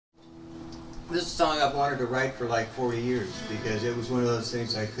This is a song I've wanted to write for like 40 years because it was one of those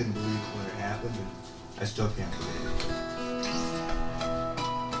things I couldn't believe when it happened, and I still can't believe it.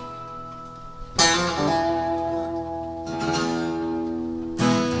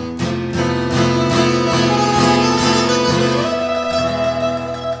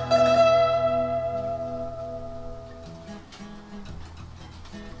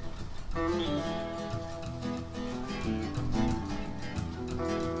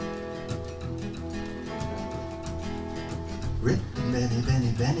 Rick and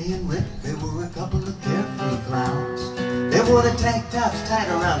Benny and Rick, they were a couple of carefree clowns. They wore the tank tops tied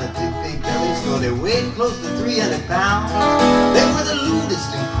around their big, big bellies, so they weighed close to 300 pounds. They were the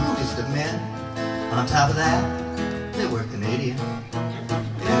lewdest and crudest of men. On top of that, they were Canadian.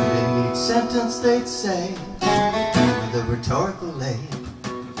 In a neat sentence they'd say, with a rhetorical lay.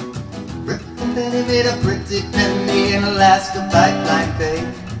 Rick and Benny made a pretty penny in Alaska Pipeline Bay.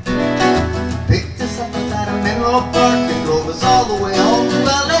 Picked us up at a Menlo Park and drove us all the way home to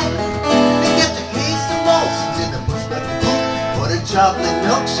LA. They kept a case of Molson's in the push button boot, ordered chocolate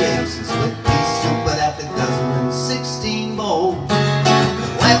milkshakes and split pea soup, but after guzzling 16 bowls,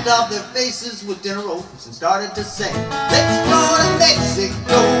 they wiped off their faces with dinner rolls and started to sing, "Let's go to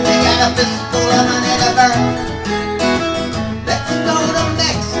Mexico, we got a fistful of money to burn. Let's go to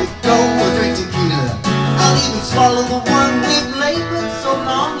Mexico, we'll drink tequila, I'll even swallow the one we've labored so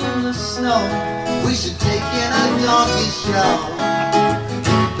long in the snow. We should take in a donkey show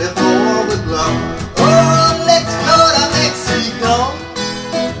before we blow. Oh, let's go to Mexico."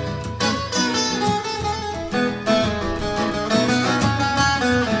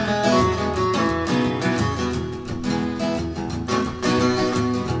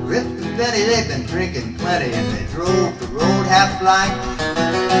 Rick and Betty, they've been drinking plenty, and they drove the road half blind,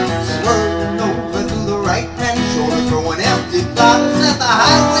 swerving over to the right-hand shoulder, throwing empty bottles at the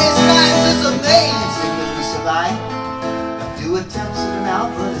highway signs. It's amazing that we survived a few attempts at an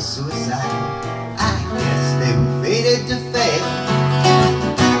outright suicide. I guess they were fated to fail.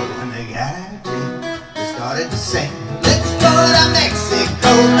 When they got out of jail, they started to sing, "Let's go to Mexico,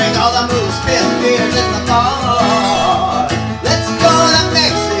 drink all the moose piss beers in the bar. Let's go to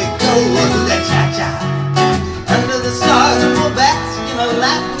Mexico, we'll do that cha-cha under the stars, and we'll bask in a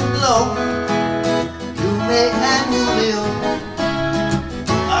laughing glow. You make and you live.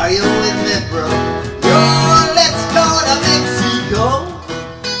 Are you with me, bro? Yo, let's go to Mexico."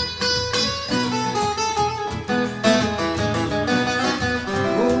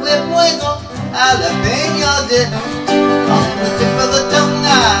 Muy bueno, jalapeño dip on the tip of the tongue.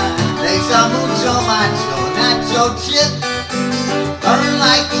 There's a mucho macho nacho chip, burn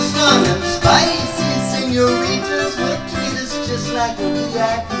like the sun, and spicy senoritas will treat us just like a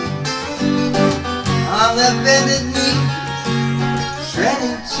VIP. On the bended knees,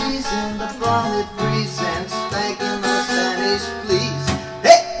 shredding cheese in the balmy breeze, and spanking the Spanish fleas.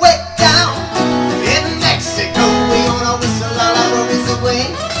 Hey, way down in Mexico, we gonna whistle all our worries away.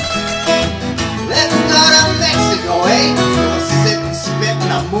 Let's go to Mexico, eh? We'll sit and spit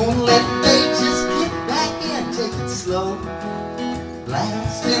in a moonlit bay. Just get back in, take it slow,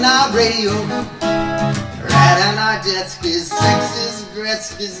 blasting our radio, riding our jet skis, Sexes,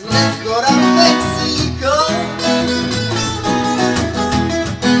 Gretzky's. Let's go to Mexico.